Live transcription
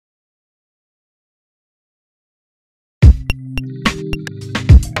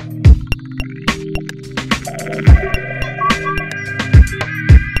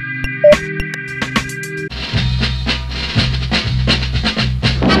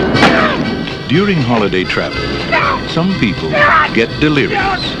During holiday travel, some people get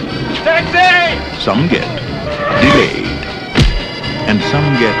delirious. Taxi! Some get delayed. And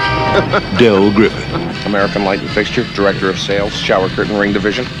some get Dell Griffith. American Light and Fixture, Director of Sales, Shower Curtain Ring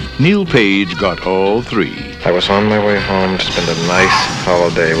Division. Neil Page got all three. I was on my way home to spend a nice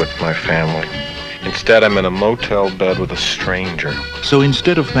holiday with my family. Instead, I'm in a motel bed with a stranger. So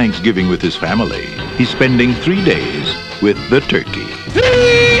instead of Thanksgiving with his family, he's spending 3 days with the turkey.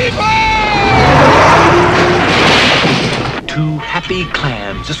 Two happy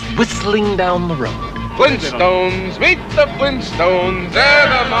clams just whistling down the road. Flintstones, meet the Flintstones, they're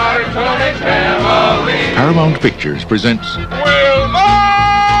the Marconi family. Paramount Pictures presents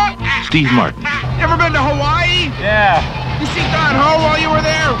Wilma! Steve Martin, You ever been to Hawaii? Yeah. You see Don Ho while you were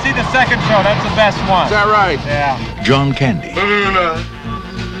there? See the second show, that's the best one. Is that right? Yeah. John Candy,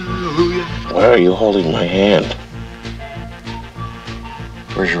 Why are you holding my hand?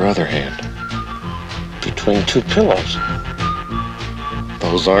 Where's your other hand? Between two pillows.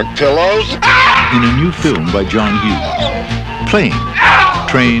 Those aren't pillows. in a new film by John Hughes. Planes,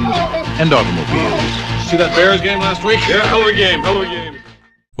 trains, and automobiles. See that Bears game last week? Yeah, hell of a game, hell of a game.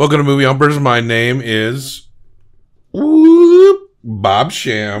 Welcome to Movie Humpers. My name is Bob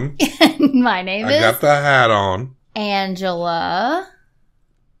Sham. My name I is got the hat on. Angela.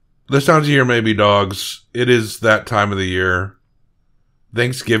 This time of year, maybe dogs. It is that time of the year.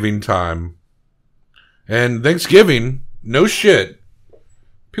 Thanksgiving time. And Thanksgiving, no shit.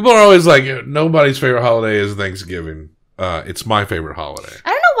 People are always like, nobody's favorite holiday is Thanksgiving. It's my favorite holiday. I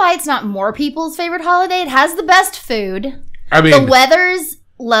don't know why it's not more people's favorite holiday. It has the best food. I mean, the weather's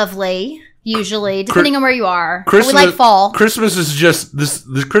lovely, usually, depending on where you are. Christmas, we like fall. Christmas is just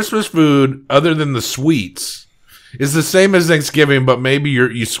the Christmas food, other than the sweets, is the same as Thanksgiving, but maybe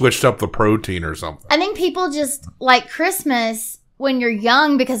you switched up the protein or something. I think people just like Christmas when you're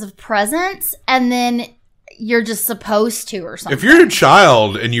young because of presents, and then you're just supposed to or something. If you're a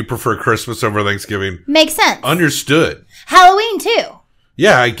child and you prefer Christmas over Thanksgiving, makes sense. Understood. Halloween too.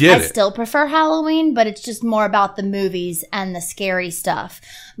 Yeah, I get it. I still prefer Halloween, but it's just more about the movies and the scary stuff.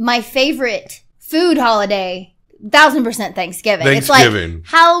 My favorite food holiday, 1000% Thanksgiving. It's like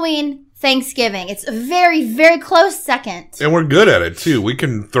Halloween, Thanksgiving. It's a very, very close second. And we're good at it, too. We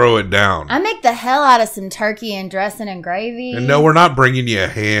can throw it down. I make the hell out of some turkey and dressing and gravy. And no, we're not bringing you a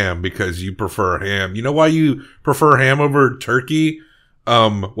ham because you prefer ham. You know why you prefer ham over turkey?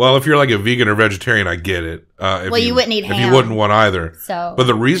 Well, if you're like a vegan or vegetarian, I get it. Well, you wouldn't eat ham. If you wouldn't want either. So. But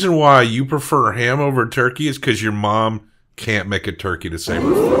the reason why you prefer ham over turkey is because your mom can't make a turkey to save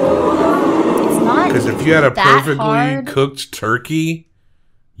her food. It's not because if you had a perfectly hard. cooked turkey,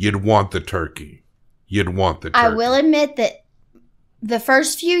 you'd want the turkey. You'd want the turkey. I will admit that the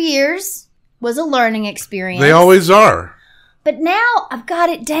first few years was a learning experience. They always are. But now I've got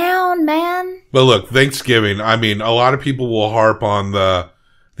it down, man. But look, Thanksgiving, I mean, a lot of people will harp on the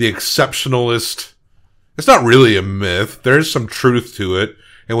exceptionalist. It's not really a myth. There's some truth to it,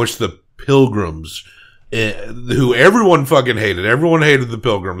 in which the Pilgrims, who everyone fucking hated. Everyone hated the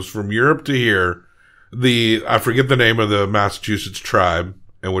Pilgrims from Europe to here. I forget the name of the Massachusetts tribe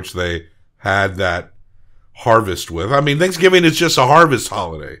in which they had that harvest with. I mean, Thanksgiving is just a harvest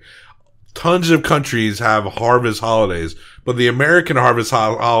holiday. Tons of countries have harvest holidays, but the American harvest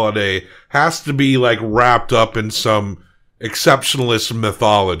holiday has to be like wrapped up in some exceptionalist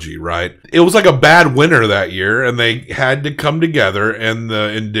mythology, right? It was like a bad winter that year, and they had to come together, and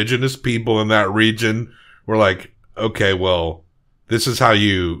the indigenous people in that region were like, okay, well, this is how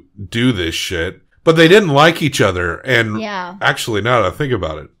you do this shit. But they didn't like each other, and actually, now that I think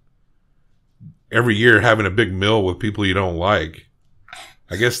about it, every year having a big meal with people you don't like,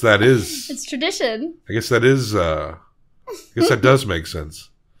 I guess that is... It's tradition. I guess that is, I guess that does make sense.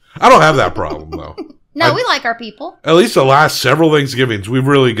 I don't have that problem, though. No, we like our people. At least the last several Thanksgivings, we've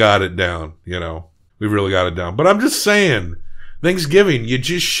really got it down, you know. We've really got it down. But I'm just saying, Thanksgiving, you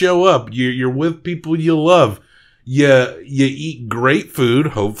just show up. You're with people you love. You eat great food,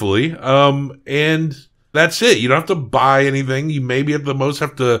 hopefully. And that's it. You don't have to buy anything. You maybe at the most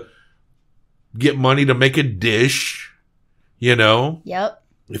have to get money to make a dish, you know. Yep.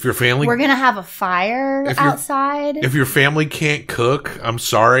 If your family... We're going to have a fire outside. If your family can't cook, I'm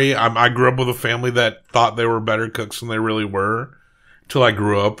sorry. I grew up with a family that thought they were better cooks than they really were until I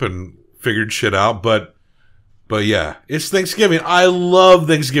grew up and figured shit out. But yeah, it's Thanksgiving. I love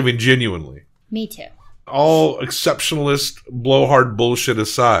Thanksgiving, genuinely. Me too. All exceptionalist, blowhard bullshit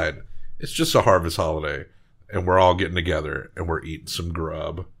aside, it's just a harvest holiday. And we're all getting together and we're eating some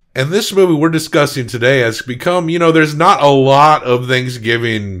grub. And this movie we're discussing today has become, you know, there's not a lot of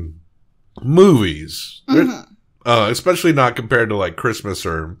Thanksgiving movies, especially not compared to like Christmas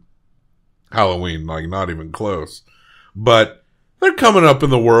or Halloween, like not even close. But they're coming up in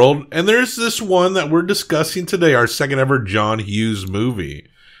the world, and there's this one that we're discussing today, our second ever John Hughes movie.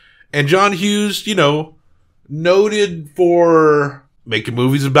 And John Hughes, you know, noted for making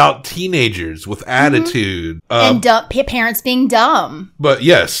movies about teenagers with attitude. And parents being dumb. But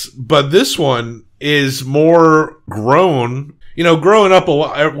yes, but this one is more grown. You know, growing up a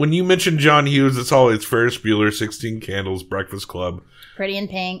lot, when you mention John Hughes, it's always Ferris Bueller, 16 Candles, Breakfast Club. Pretty in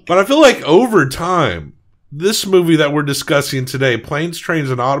Pink. But I feel like over time, this movie that we're discussing today, Planes, Trains,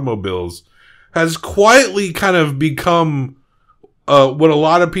 and Automobiles, has quietly kind of become what a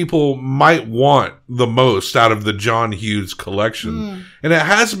lot of people might want the most out of the John Hughes collection. And it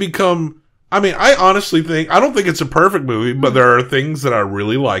has become, I mean, I honestly think, I don't think it's a perfect movie, but there are things that I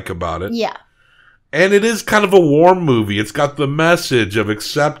really like about it. Yeah. And it is kind of a warm movie. It's got the message of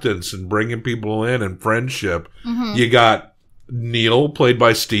acceptance and bringing people in and friendship. You got Neal, played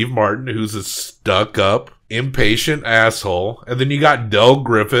by Steve Martin, who's a stuck-up, impatient asshole. And then you got Dell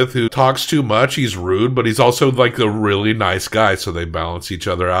Griffith, who talks too much. He's rude, but he's also like a really nice guy, so they balance each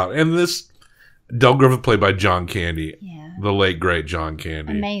other out. And this Dell Griffith, played by John Candy. Yeah. The late, great John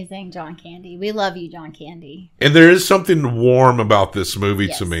Candy. Amazing John Candy. We love you, John Candy. And there is something warm about this movie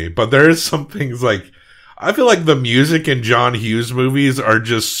to me. But there is some things like, I feel like the music in John Hughes movies are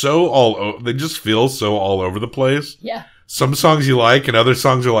just so they just feel so all over the place. Yeah. Some songs you like, and other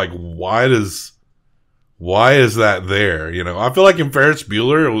songs are like, why is that there? You know, I feel like in Ferris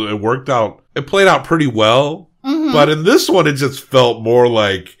Bueller, it played out pretty well. But in this one, it just felt more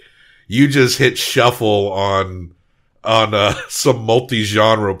like you just hit shuffle on some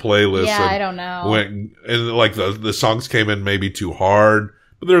multi-genre playlist. Yeah, I don't know. And like the songs came in maybe too hard,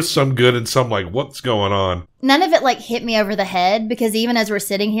 but there's some good and some like, what's going on? None of it like hit me over the head, because even as we're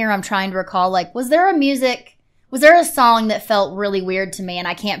sitting here, I'm trying to recall, like, was there a song that felt really weird to me, and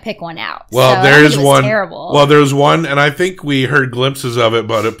I can't pick one out? Well, so there's one. Terrible. Well, there's one, and I think we heard glimpses of it,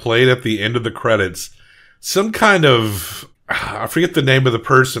 but it played at the end of the credits. Some kind of, I forget the name of the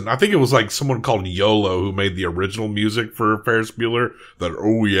person. I think it was like someone called YOLO who made the original music for Ferris Bueller. That,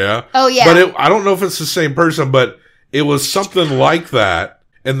 oh yeah. But I don't know if it's the same person, but it was something like that.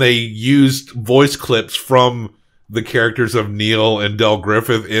 And they used voice clips from the characters of Neal and Dell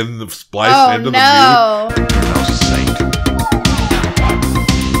Griffith spliced into the music.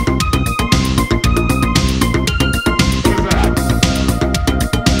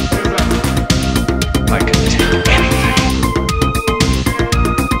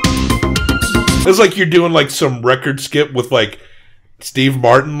 It's like you're doing like some record skip with like Steve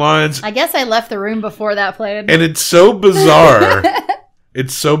Martin lines. I guess I left the room before that played. And it's so bizarre.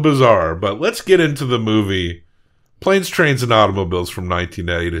 It's so bizarre. But let's get into the movie. Planes, Trains, and Automobiles from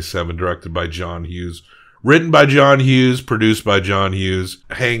 1987, directed by John Hughes. Written by John Hughes, produced by John Hughes.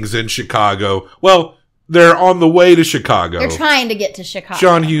 Hangs in Chicago. Well, they're on the way to Chicago. They're trying to get to Chicago.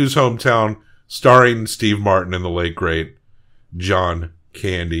 John Hughes' hometown, starring Steve Martin and the late, great John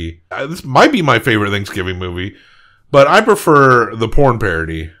Candy. This might be my favorite Thanksgiving movie, but I prefer the porn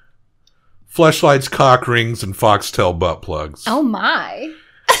parody. Fleshlights, cock rings, and foxtail butt plugs. Oh my.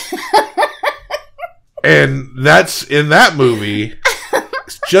 And that's in that movie.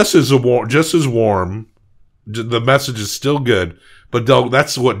 just as warm. The message is still good, but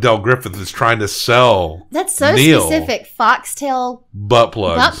that's what Dell Griffith is trying to sell. That's so Neal. specific. Foxtail butt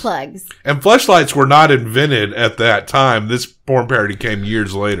plugs. And fleshlights were not invented at that time. This porn parody came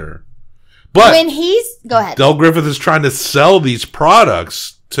years later. But go ahead. Dell Griffith is trying to sell these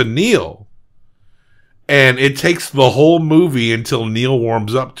products to Neal. And it takes the whole movie until Neal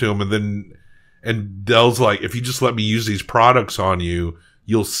warms up to him, and Dell's like, if you just let me use these products on you,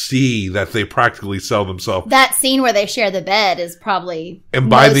 you'll see that they practically sell themselves. That scene where they share the bed is probably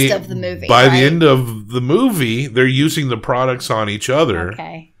most of the movie. By the end of the movie, they're using the products on each other.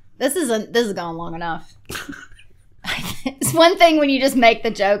 Okay. This is going long enough. It's one thing when you just make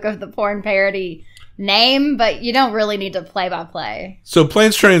the joke of the porn parody name, but you don't really need to play by play. So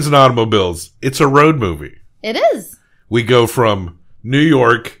Planes, Trains, and Automobiles. It's a road movie. It is. We go from New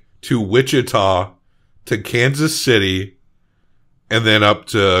York to Wichita to Kansas City and then up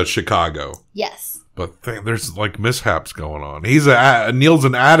to Chicago. Yes. But there's like mishaps going on. Neal's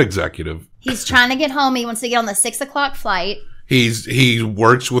an ad executive. He's trying to get home. He wants to get on the 6 o'clock flight. He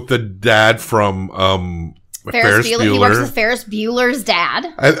works with the dad from Ferris Bueller. He works with Ferris Bueller's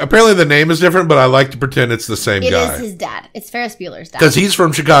dad. Apparently the name is different, but I like to pretend it's the same guy. It is his dad. It's Ferris Bueller's dad. Because he's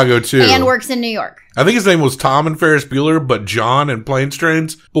from Chicago too. And works in New York. I think his name was Tom in Ferris Bueller, but John in Planes,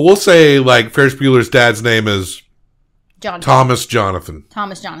 Trains. But we'll say like Ferris Bueller's dad's name is Thomas Jonathan.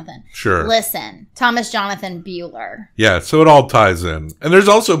 Thomas Jonathan. Sure. Listen, Thomas Jonathan Bueller. Yeah, so it all ties in. And there's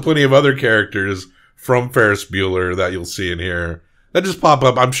also plenty of other characters from Ferris Bueller that you'll see in here that just pop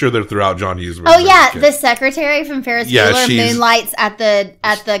up. I'm sure they're throughout John Hughes' movies. Oh yeah, the secretary from Ferris Bueller moonlights at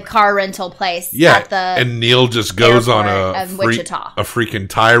the car rental place. Yeah, and Neil just goes on a Wichita. A freaking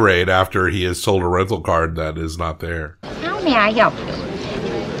tirade after he has sold a rental car that is not there. How may I help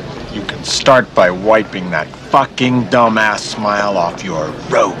you? You can start by wiping that fucking dumbass smile off your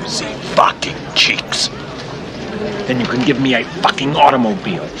rosy fucking cheeks. Then you can give me a fucking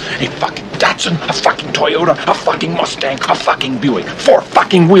automobile, a fucking Datsun, a fucking Toyota, a fucking Mustang, a fucking Buick, 4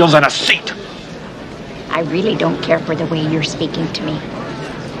 fucking wheels and a seat. I really don't care for the way you're speaking to me.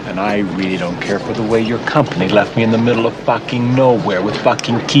 And I really don't care for the way your company left me in the middle of fucking nowhere with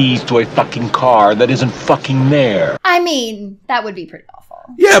fucking keys to a fucking car that isn't fucking there. I mean, that would be pretty awful.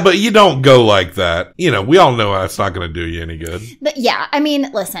 Yeah, but you don't go like that. You know, we all know that's not going to do you any good. But yeah, I mean,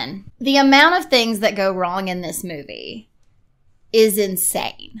 listen, the amount of things that go wrong in this movie is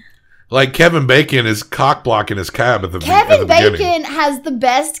insane. Like Kevin Bacon is cock blocking his cab at the Kevin Bacon has the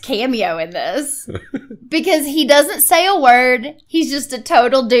best cameo in this because he doesn't say a word. He's just a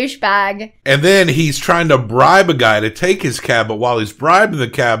total douchebag. And then he's trying to bribe a guy to take his cab, but while he's bribing the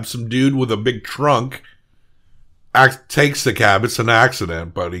cab, some dude with a big trunk takes the cab. It's an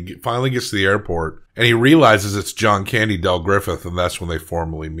accident, but he finally gets to the airport and he realizes it's John Candy, Dell Griffith, and that's when they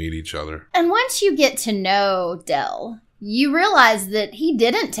formally meet each other. And once you get to know Dell, you realize that he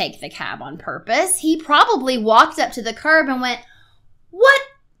didn't take the cab on purpose. He probably walked up to the curb and went, "What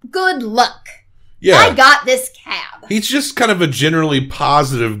good luck. Yeah. I got this cab." He's just kind of a generally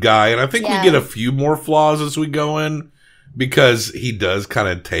positive guy, and I think we get a few more flaws as we go in. Because he does kind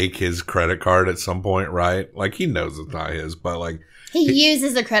of take his credit card at some point, right? Like, he knows it's not his, but like... He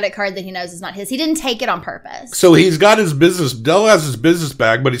uses a credit card that he knows is not his. He didn't take it on purpose. So he's got his business... Dell has his business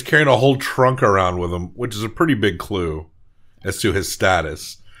bag, but he's carrying a whole trunk around with him, which is a pretty big clue as to his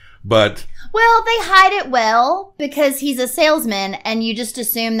status. But... Well, they hide it well because he's a salesman, and you just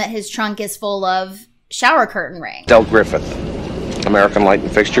assume that his trunk is full of shower curtain rings. Dell Griffith, American Light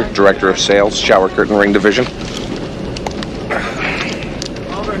and Fixture, Director of Sales, Shower Curtain Ring Division.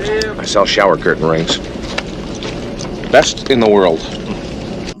 I sell shower curtain rings. Best in the world.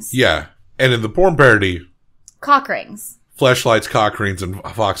 Yeah. And in the porn parody... Cock rings. Fleshlights, cock rings, and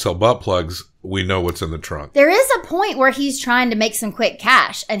Foxtail butt plugs, we know what's in the trunk. There is a point where he's trying to make some quick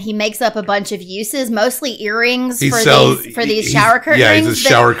cash, and he makes up a bunch of uses, mostly earrings for these shower curtain rings. Yeah, he's a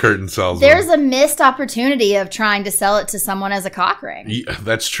shower curtain salesman. There's a missed opportunity of trying to sell it to someone as a cock ring. Yeah,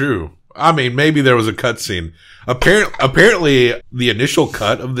 that's true. I mean, maybe there was a cutscene. Apparently, the initial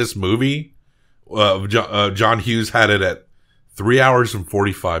cut of this movie, John Hughes had it at 3 hours and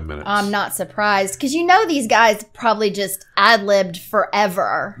 45 minutes. I'm not surprised, because you know these guys probably just ad-libbed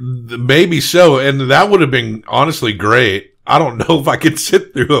forever. Maybe so, and that would have been honestly great. I don't know if I could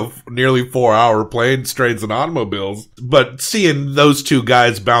sit through a nearly 4-hour planes, trains, and automobiles, but seeing those two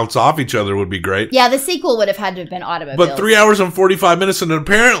guys bounce off each other would be great. Yeah, the sequel would have had to have been automobiles. But 3 hours and 45 minutes, and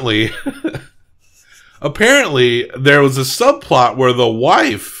apparently, there was a subplot where the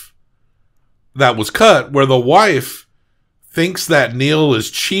wife, that was cut, where the wife thinks that Neil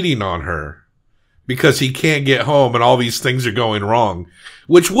is cheating on her because he can't get home and all these things are going wrong,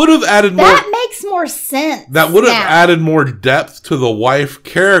 which would have added more... That makes more sense. That would have added more depth to the wife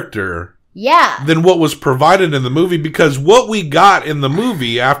character. Yeah. Than what was provided in the movie, because what we got in the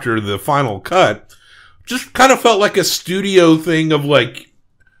movie after the final cut just kind of felt like a studio thing of like,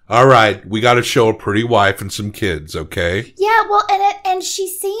 all right, we got to show a pretty wife and some kids, okay? Yeah, well, and she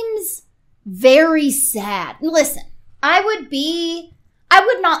seems very sad. Listen, I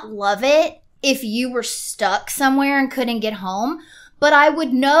would not love it if you were stuck somewhere and couldn't get home, but I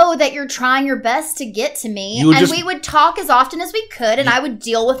would know that you're trying your best to get to me, and we would talk as often as we could, and I would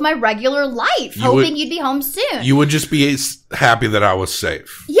deal with my regular life, hoping you'd be home soon. You would just be happy that I was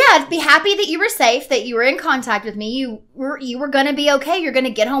safe. Yeah, I'd be happy that you were safe, that you were in contact with me, you were going to be okay, you're going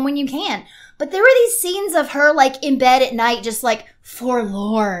to get home when you can. But there were these scenes of her, like, in bed at night, just, like,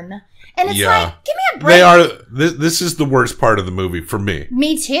 forlorn. And it's like, give me a break. This is the worst part of the movie for me.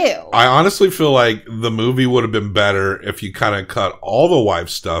 Me too. I honestly feel like the movie would have been better if you kind of cut all the wife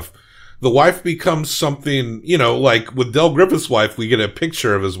stuff. The wife becomes something, you know, like with Dell Griffith's wife, we get a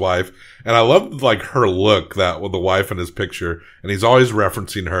picture of his wife. And I love like her look, that with the wife in his picture. And he's always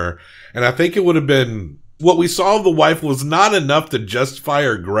referencing her. And I think it would have been... What we saw of the wife was not enough to justify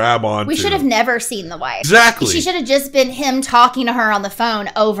or grab onto. We should have never seen the wife. Exactly. She should have just been him talking to her on the phone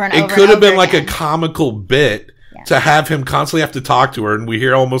over and over and over. It could have been like a comical bit to have him constantly have to talk to her. And we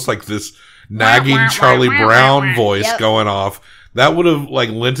hear almost like this nagging Charlie Brown voice going off. That would have like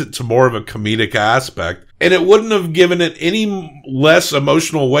lent it to more of a comedic aspect. And it wouldn't have given it any less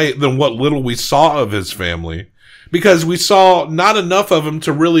emotional weight than what little we saw of his family. Because we saw not enough of him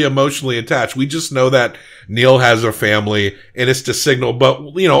to really emotionally attach. We just know that Neal has a family and it's to signal.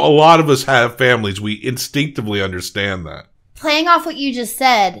 But, you know, a lot of us have families. We instinctively understand that. Playing off what you just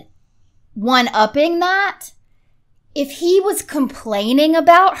said, one-upping that, if he was complaining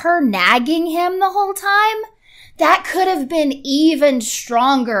about her nagging him the whole time, that could have been even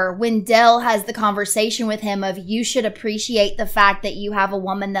stronger when Dell has the conversation with him of, you should appreciate the fact that you have a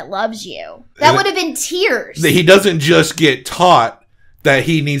woman that loves you. That would have been tears. He doesn't just get taught that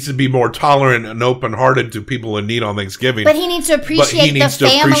he needs to be more tolerant and open-hearted to people in need on Thanksgiving. But he needs to appreciate the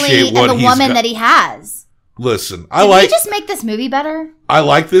family and the woman that he has. Listen, Did we just make this movie better? I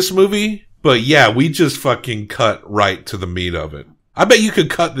like this movie, but yeah, we just fucking cut right to the meat of it. I bet you could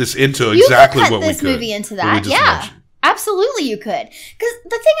cut this into exactly what we could. You could cut this movie into that, yeah. Absolutely you could. Because the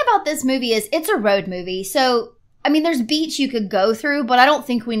thing about this movie is it's a road movie. So, I mean, there's beats you could go through, but I don't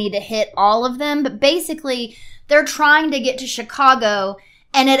think we need to hit all of them. But basically, they're trying to get to Chicago,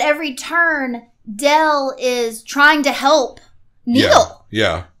 and at every turn, Dell is trying to help Neal.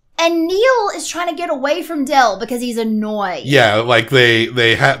 Yeah. And Neal is trying to get away from Dell because he's annoyed. Yeah, like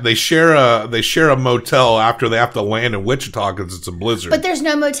they share a motel after they have to land in Wichita because it's a blizzard. But there's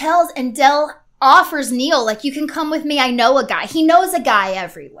no motels, and Dell offers Neal, like, you can come with me. I know a guy. He knows a guy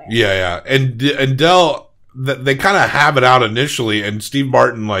everywhere. Yeah. And Dell, they kind of have it out initially, and Steve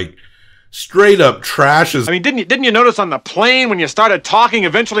Martin, like, straight up trashes. I mean, didn't you notice on the plane when you started talking,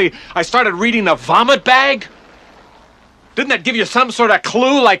 eventually I started reading the vomit bag? Didn't that give you some sort of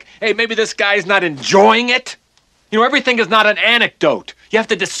clue, like, hey, maybe this guy's not enjoying it? You know, everything is not an anecdote. You have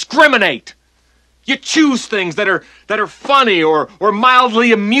to discriminate. You choose things that are funny or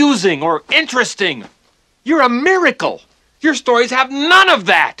mildly amusing or interesting. You're a miracle. Your stories have none of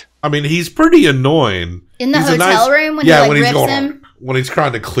that. I mean, he's pretty annoying. In the hotel room when he like rips him? When he's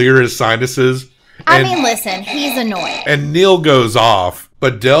trying to clear his sinuses. I mean, listen, he's annoying. And Neal goes off.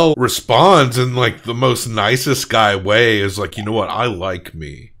 But Dell responds in like the most nicest guy way, is like, you know what? I like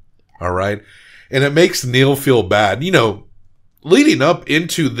me. All right. And it makes Neal feel bad. You know, leading up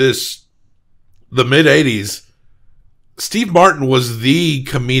into the mid 80s, Steve Martin was the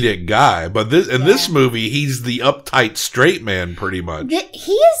comedic guy, but this movie, he's the uptight straight man pretty much.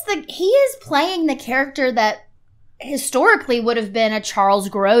 He is playing the character that historically would have been a Charles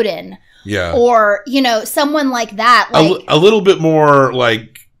Grodin. Yeah. Or, you know, someone like that. Like, a little bit more,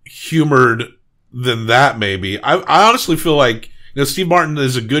 like, humored than that, maybe. I honestly feel like, you know, Steve Martin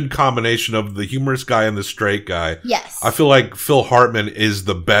is a good combination of the humorous guy and the straight guy. Yes. I feel like Phil Hartman is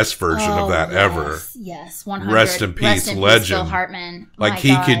the best version of that ever. Yes, 100. Rest in peace, legend. Phil Hartman. Like,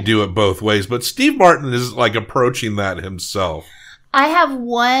 he could do it both ways. But Steve Martin is, like, approaching that himself. I have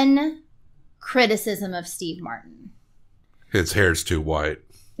one criticism of Steve Martin. His hair's too white.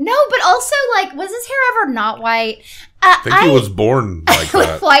 No, but also, like, was his hair ever not white? I think he was born like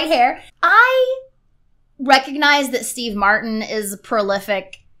that. With white hair. I recognize that Steve Martin is a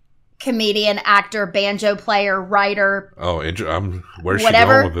prolific comedian, actor, banjo player, writer. Oh, where's she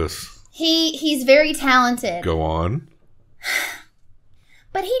going with this? He's very talented. Go on.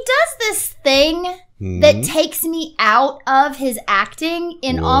 But he does this thing that takes me out of his acting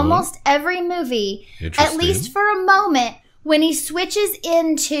in almost every movie, at least for a moment. When he switches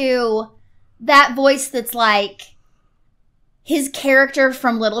into that voice that's like his character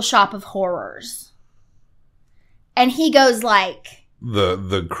from Little Shop of Horrors. And he goes like...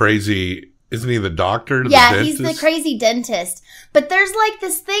 The crazy... Isn't he the doctor? Yeah, he's the crazy dentist. But there's like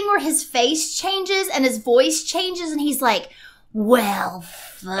this thing where his face changes and his voice changes and he's like, well,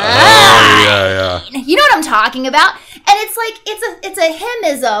 fine. Oh, yeah. You know what I'm talking about? And it's like, it's a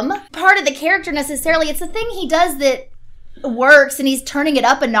hymnism, part of the character necessarily. It's a thing he does that works and he's turning it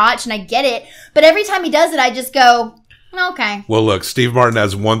up a notch and I get it, but every time he does it I just go, okay. Well, look, Steve Martin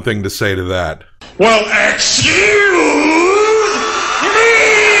has one thing to say to that. Well, excuse me!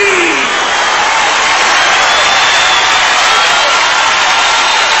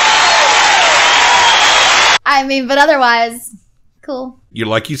 I mean, but otherwise, cool.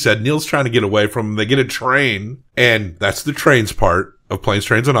 Like you said, Neal's trying to get away from him. They get a train, and that's the trains part of Planes,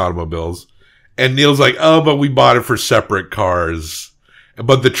 Trains, and Automobiles. And Neal's like, oh, but we bought it for separate cars.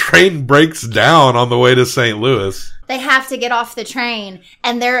 But the train breaks down on the way to St. Louis. They have to get off the train,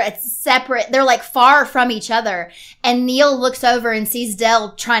 and they're separate. They're like far from each other. And Neal looks over and sees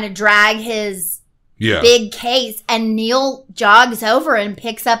Dell trying to drag his big case, and Neal jogs over and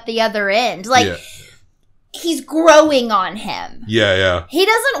picks up the other end. Like, he's growing on him. Yeah. He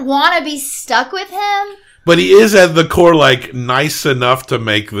doesn't want to be stuck with him. But he is at the core, like, nice enough to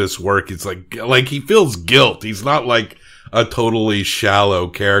make this work. It's like he feels guilt. He's not like a totally shallow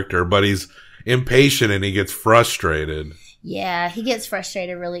character, but he's impatient and he gets frustrated. Yeah, he gets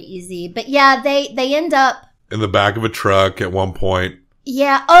frustrated really easy. But yeah, they end up in the back of a truck at one point.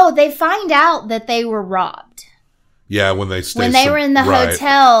 Yeah. Oh, they find out that they were robbed. Yeah, when they were in the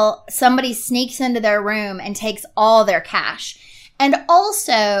hotel, somebody sneaks into their room and takes all their cash. And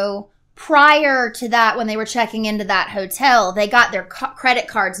also, prior to that, when they were checking into that hotel, they got their credit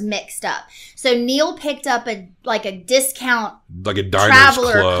cards mixed up. So Neal picked up a discount, like a Diners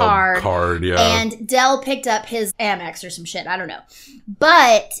Traveler Club card, yeah. And Dell picked up his Amex or some shit. I don't know.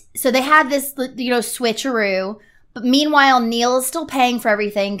 But so they had this, switcheroo. But meanwhile, Neal is still paying for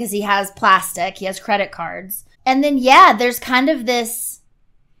everything because he has plastic. He has credit cards. And then, yeah, there's kind of this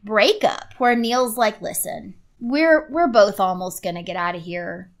breakup where Neal's like, listen, we're both almost going to get out of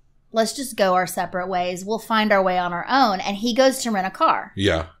here. Let's just go our separate ways. We'll find our way on our own. And he goes to rent a car.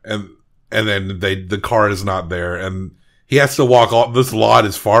 Yeah. And then the car is not there. And he has to walk this lot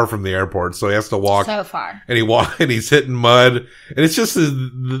is far from the airport. So he has to walk so far. And he's hitting mud. And it's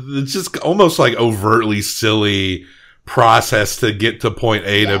just almost like overtly silly process to get to point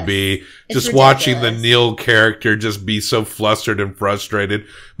A to B. Just ridiculous. Watching the Neal character just be so flustered and frustrated.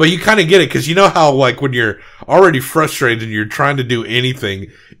 But you kind of get it because you know how like when you're already frustrated and you're trying to do anything,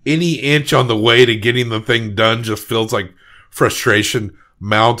 any inch on the way to getting the thing done just feels like frustration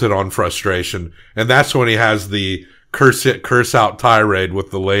mounted on frustration. And that's when he has the curse out tirade with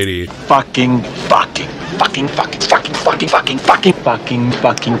the lady. Fucking.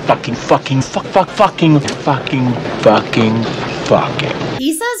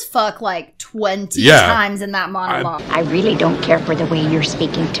 He says fuck like 20 times in that monologue. I really don't care for the way you're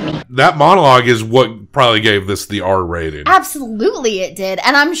speaking to me. That monologue is what probably gave this the R rating. Absolutely it did.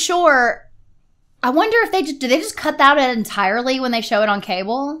 And I'm sure, I wonder if do they just cut that out entirely when they show it on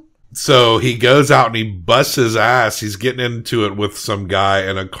cable? So he goes out and he busts his ass. He's getting into it with some guy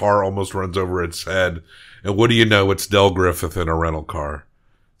and a car almost runs over its head. And what do you know? It's Dell Griffith in a rental car.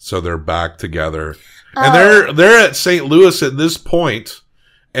 So they're back together. And they're at St. Louis at this point,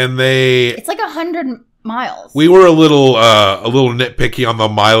 and it's like 100 miles. We were a little nitpicky on the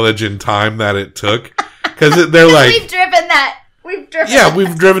mileage and time that it took. Cause they're like, we've driven that. Yeah,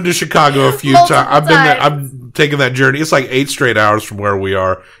 we've driven to Chicago a few times. I've been there. I've taken that journey. It's like 8 straight hours from where we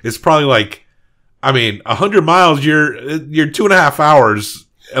are. It's probably like, 100 miles, you're 2.5 hours.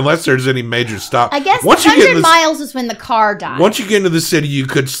 Unless there's any major stop. I guess 100 miles is when the car died. Once you get into the city, you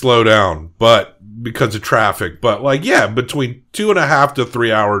could slow down, but because of traffic. But between 2.5 to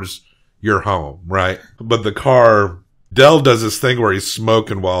 3 hours, you're home, right? But the car, Dell does this thing where he's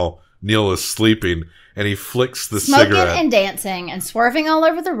smoking while Neal is sleeping, and he flicks the cigarette. Smoking and dancing and swerving all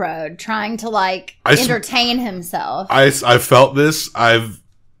over the road, trying to entertain himself. I felt this. I've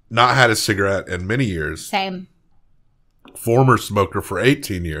not had a cigarette in many years. Same. Former smoker for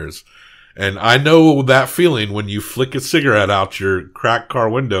 18 years. And I know that feeling when you flick a cigarette out your cracked car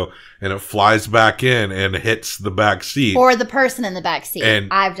window and it flies back in and hits the back seat. Or the person in the back seat. And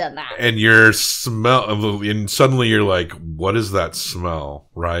I've done that. And and suddenly you're like, what is that smell?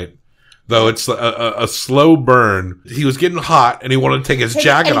 Right? Though it's a slow burn. He was getting hot and he wanted to take his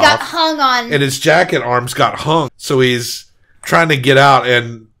jacket off. And he got hung on. And his jacket arms got hung. So he's trying to get out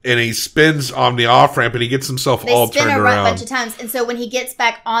and he spins on the off-ramp and he gets himself all turned around. They spin a bunch of times. And so when he gets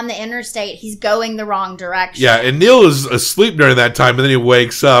back on the interstate, he's going the wrong direction. Yeah, and Neal is asleep during that time, and then he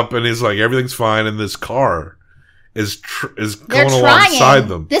wakes up and he's like, everything's fine, and this car is going alongside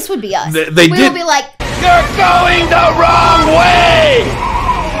them. This would be us. We would be like, you're going the wrong way!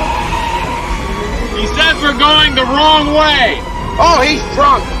 He says we're going the wrong way! Oh, he's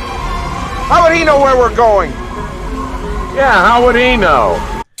drunk! How would he know where we're going? Yeah, how would he know?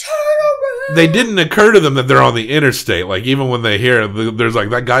 They didn't occur to them that they're on the interstate. Like, even when they hear, there's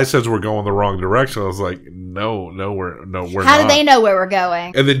like, that guy says we're going the wrong direction. I was like, no, we're not. How do they know where we're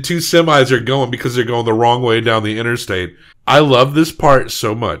going? And then 2 semis are going because they're going the wrong way down the interstate. I love this part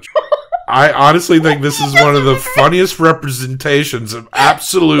so much. I honestly think this is one of the funniest representations of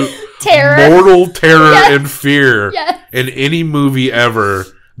absolute mortal terror and fear in any movie ever.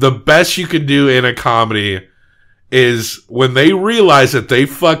 The best you can do in a comedy is when they realize that they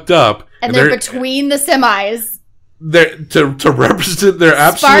fucked up. And they're between the semis. To represent their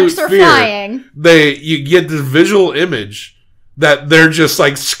absolute Sparks are fear. flying. You get this visual image that they're just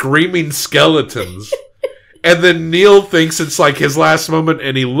like screaming skeletons. And then Neal thinks it's like his last moment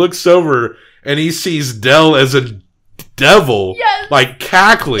and he looks over and he sees Dell as a devil, like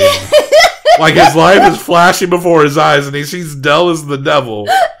cackling. Like his life is flashing before his eyes, and he sees Dell as the devil.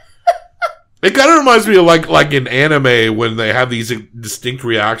 It kind of reminds me of like in anime when they have these distinct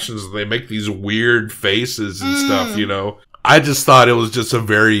reactions and they make these weird faces and stuff, you know. I just thought it was just a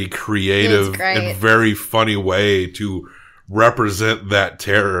very creative and very funny way to represent that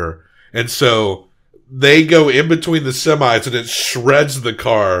terror. And so they go in between the semis and it shreds the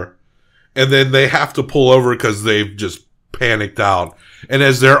car. And then they have to pull over because they've just panicked out. And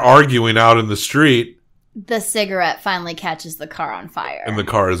as they're arguing out in the street, the cigarette finally catches the car on fire. And the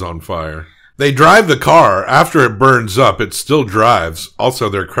car is on fire. They drive the car. After it burns up, it still drives. Also,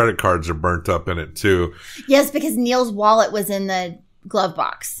 their credit cards are burnt up in it, too. Yes, because Neil's wallet was in the glove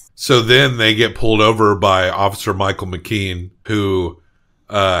box. So then they get pulled over by Officer Michael McKean, who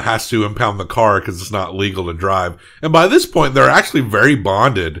has to impound the car because it's not legal to drive. And by this point, they're actually very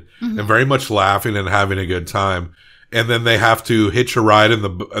bonded and very much laughing and having a good time. And then they have to hitch a ride in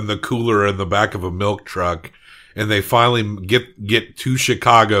the cooler in the back of a milk truck. And they finally get to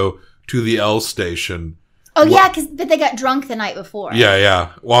Chicago, to the L station. Oh yeah, but they got drunk the night before.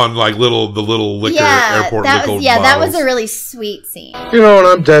 Yeah. On like the little liquor airport liquor bottles. That was a really sweet scene. You know, when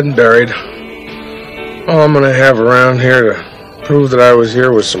I'm dead and buried, all I'm gonna have around here to prove that I was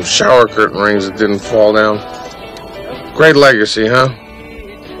here was some shower curtain rings that didn't fall down. Great legacy, huh?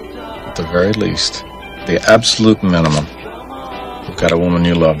 At the very least, the absolute minimum. You've got a woman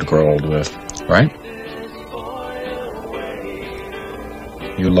you love to grow old with, right?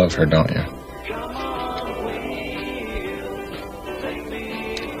 You love her, don't you?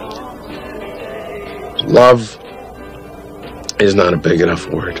 Love is not a big enough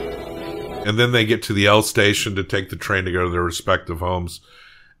word. And then they get to the L station to take the train to go to their respective homes.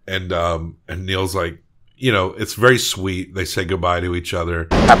 And Neil's like, you know, it's very sweet. They say goodbye to each other.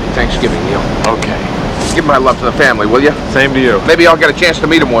 Happy Thanksgiving, Neil. Okay. Give my love to the family, will you? Same to you. Maybe I'll get a chance to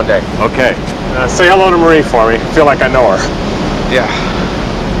meet him one day. Okay. Say hello to Marie for me. I feel like I know her. Yeah.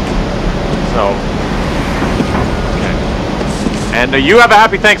 So, okay. And you have a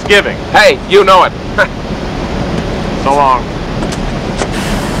happy Thanksgiving. Hey, you know it. So long.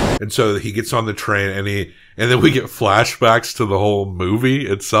 And so he gets on the train, and then we get flashbacks to the whole movie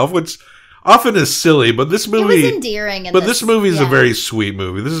itself, which often is silly, but this movie it was endearing. This movie is a very sweet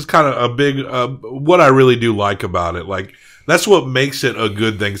movie. This is kind of a big what I really do like about it. Like that's what makes it a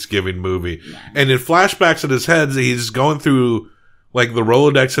good Thanksgiving movie. Yeah. And in flashbacks in his head, he's going through like the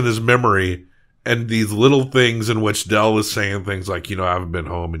Rolodex in his memory and these little things in which Dell is saying things like, you know, I haven't been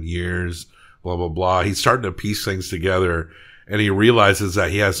home in years, blah, blah, blah. He's starting to piece things together and he realizes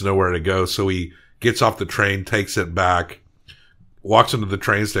that he has nowhere to go. So he gets off the train, takes it back, walks into the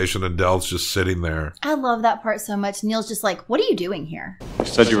train station, and Dell's just sitting there. I love that part so much. Neil's just like, what are you doing here? You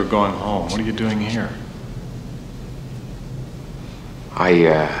said you were going home. What are you doing here? I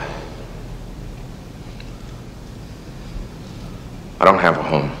don't have a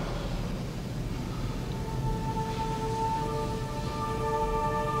home.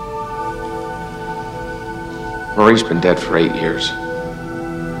 Marie's been dead for 8 years.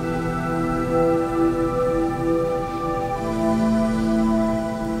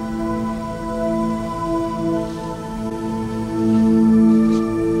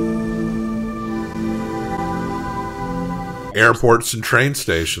 Airports and train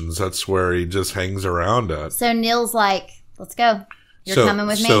stations, that's where he just hangs around at. So Neil's like, let's go. You're coming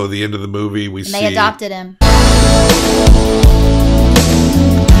with me. So the end of the movie, we see... They adopted him.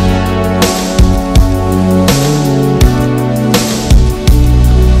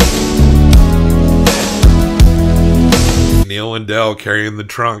 Neil and Dell carrying the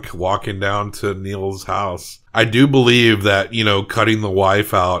trunk, walking down to Neil's house. I do believe that, you know, cutting the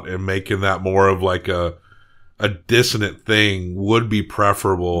wife out and making that more of like a dissonant thing would be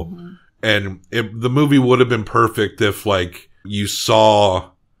preferable. Mm-hmm. And the movie would have been perfect if like you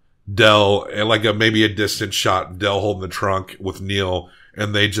saw Dell and like maybe a distant shot, Dell holding the trunk with Neil,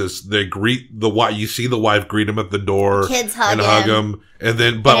 and they greet the wife. You see the wife greet him at the door, kids hug him, and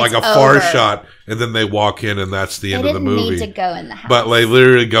then like a far shot, and then they walk in, and that's the end of the movie. They didn't need to go in the house, but they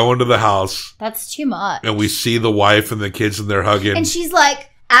literally go into the house. That's too much. And we see the wife and the kids, and they're hugging, and she's like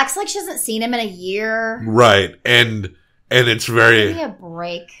acts like she hasn't seen him in a year, right? And it's very... Give me a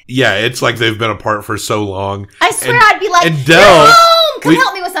break. Yeah, it's like they've been apart for so long. I swear I'd be like, and Dell, you're home! Come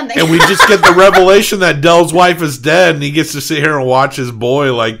help me with something. And we just get the revelation that Dell's wife is dead, and he gets to sit here and watch his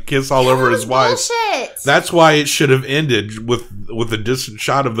boy like kiss all over his wife. Bullshit. That's why it should have ended with a distant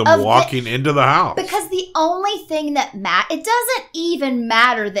shot of them walking into the house. Because the only thing that it doesn't even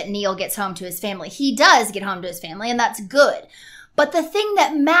matter that Neil gets home to his family. He does get home to his family, and that's good. But the thing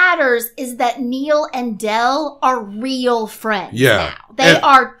that matters is that Neal and Dell are real friends now. They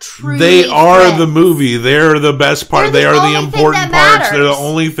are truly They are friends. the movie. They're the best part. They are the important parts. They're the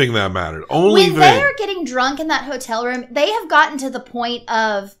only thing that matters. When they are getting drunk in that hotel room, they have gotten to the point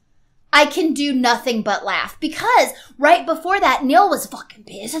of, I can do nothing but laugh. Because right before that, Neal was fucking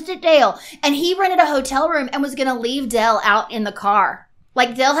pissed at Dale. And he rented a hotel room and was going to leave Dell out in the car.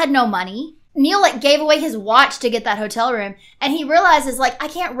 Like, Dell had no money. Neal, like, gave away his watch to get that hotel room. And he realizes, like, I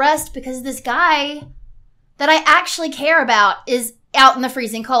can't rest because this guy that I actually care about is out in the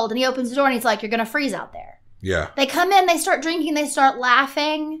freezing cold. And he opens the door and he's like, you're going to freeze out there. Yeah. They come in, they start drinking, they start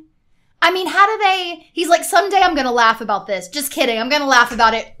laughing. I mean, how do they... He's like, someday I'm going to laugh about this. Just kidding. I'm going to laugh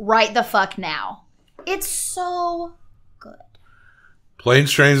about it right the fuck now. It's so good.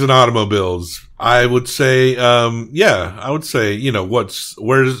 Planes, Trains, and Automobiles. I would say, I would say, you know,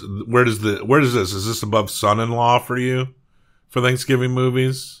 where does this? Is this above Son-in-Law for you for Thanksgiving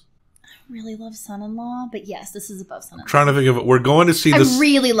movies? I really love Son-in-Law, but yes, this is above Son-in-Law. I'm trying to think of it. We're going to see this. I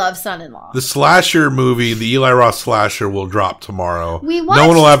really love Son-in-Law. The slasher movie, the Eli Roth slasher, will drop tomorrow. No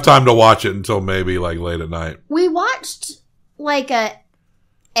one will have time to watch it until maybe like late at night. We watched like a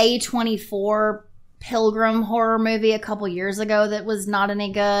A24 Pilgrim horror movie a couple years ago that was not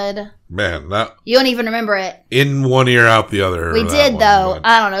any good. Man, that you don't even remember it. In one ear, out the other. We did though.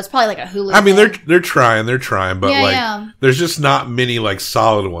 I don't know. It's probably like a Hulu. I mean, they're trying, but there's just not many like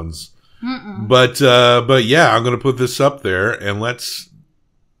solid ones. Mm-mm. But yeah, I'm gonna put this up there and let's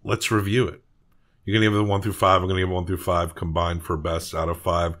review it. You're gonna give it a 1 through 5. I'm gonna give it 1 through 5 combined for best out of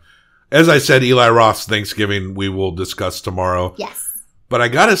 5. As I said, Eli Roth's Thanksgiving we will discuss tomorrow. Yes. But I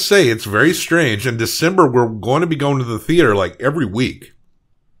gotta say, it's very strange. In December, we're going to be going to the theater like every week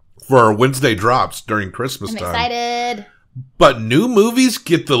for our Wednesday drops during Christmas time. I'm excited. But new movies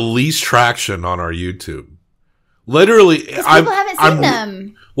get the least traction on our YouTube. Literally, because people haven't seen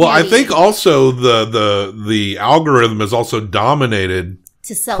them. Well, maybe. I think also the algorithm is also dominated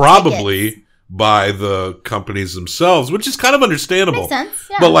to sell probably tickets by the companies themselves, which is kind of understandable. Makes sense,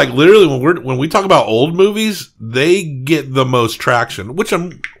 yeah. But like literally when we talk about old movies, they get the most traction, which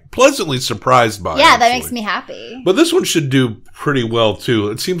I'm pleasantly surprised by. Yeah, actually. that makes me happy. But this one should do pretty well too.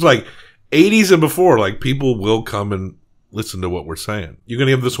 It seems like 80s and before, like people will come and listen to what we're saying. You're going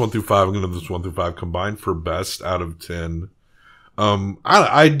to give this 1 through 5. I'm going to give this 1 through 5 combined for best out of 10.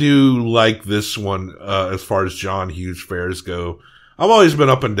 I do like this one, as far as John Hughes fairs go. I've always been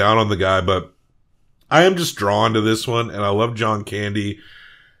up and down on the guy, but I am just drawn to this one, and I love John Candy.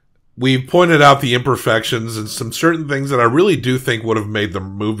 We've pointed out the imperfections and some certain things that I really do think would have made the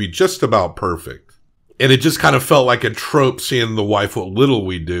movie just about perfect. And it just kind of felt like a trope seeing the wife what little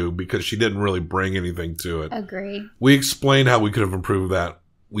we do because she didn't really bring anything to it. Agree. We explained how we could have improved that.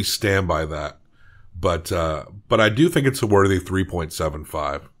 We stand by that. But I do think it's a worthy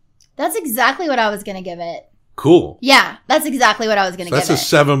 3.75. That's exactly what I was going to give it. Cool. Yeah, that's exactly what I was going to give it.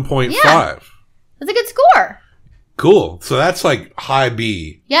 That's a 7.5. Yeah. That's a good score. Cool. So that's like high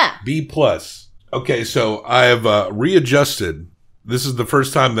B. Yeah. B plus. Okay, so I have readjusted. This is the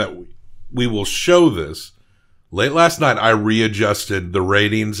first time that we will show this. Late last night, I readjusted the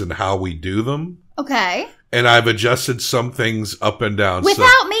ratings and how we do them. Okay. And I've adjusted some things up and down.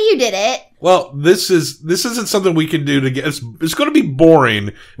 Without me, you did it. Well, this isn't something we can do to get. It's going to be boring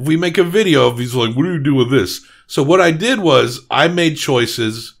if we make a video of these. Like, what do you do with this? So what I did was I made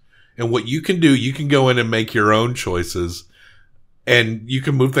choices, and what you can do, you can go in and make your own choices, and you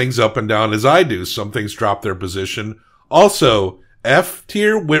can move things up and down as I do. Some things drop their position. Also, F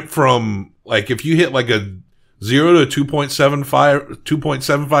tier went from like if you hit like a 0 to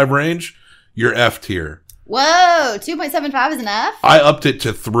 2.75 range, you're F tier. Whoa, 2.75 is an F? I upped it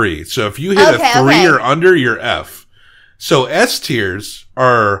to 3. So if you hit a 3 or under, you're F. So S tiers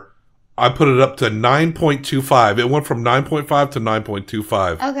are, I put it up to 9.25. It went from 9.5 to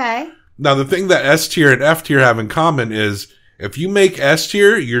 9.25. Okay. Now the thing that S tier and F tier have in common is if you make S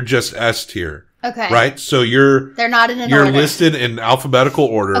tier, you're just S tier. Okay. Right? So they're not in an order. order. You're listed in alphabetical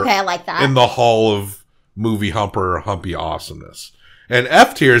order. Okay, I like that. In the hall of movie humpy awesomeness. And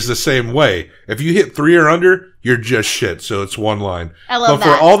F tier is the same way. If you hit 3 or under, you're just shit. So it's one line. I love that.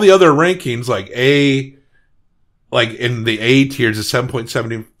 But for all the other rankings, like in the A tiers, it's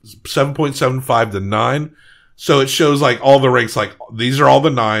 7.75 to 9. So it shows like all the ranks, like these are all the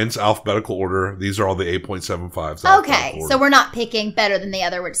 9s, alphabetical order. These are all the 8.75s. Okay. So we're not picking better than the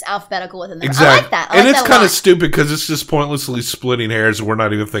other. We're just alphabetical within the Exactly. I like that. And it's kind of stupid because it's just pointlessly splitting hairs and we're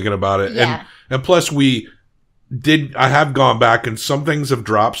not even thinking about it. Yeah. And plus I have gone back and some things have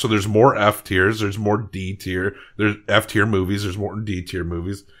dropped. So there's more F tiers. There's more D tier. There's F tier movies. There's more D tier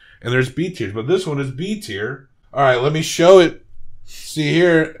movies. And there's B tiers. But this one is B tier. All right. Let me show it See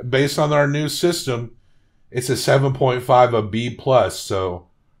here, based on our new system, it's a 7.5, a B+, so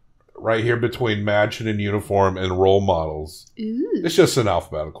right here between Mansion and Uniform and Role Models. Ooh. It's just an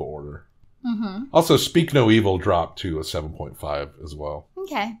alphabetical order. Mm-hmm. Also, Speak No Evil dropped to a 7.5 as well.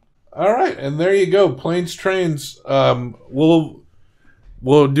 Okay. All right, and there you go. Planes, Trains. We'll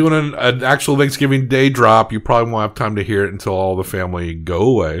do an actual Thanksgiving Day drop. You probably won't have time to hear it until all the family go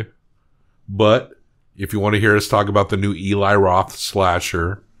away. But if you want to hear us talk about the new Eli Roth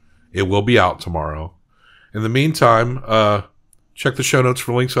slasher, it will be out tomorrow. In the meantime, check the show notes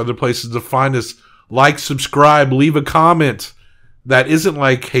for links to other places to find us. Like, subscribe, leave a comment that isn't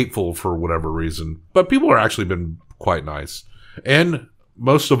like hateful for whatever reason. But people are actually been quite nice. And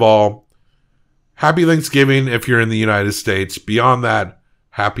most of all, happy Thanksgiving if you're in the United States. Beyond that,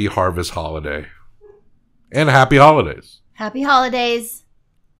 happy harvest holiday. And happy holidays. Happy holidays.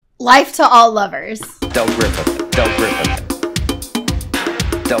 Life to all lovers. Dell Griffith. Dell Griffith.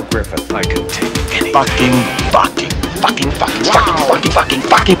 Dell Griffith. I can take anything. Fucking.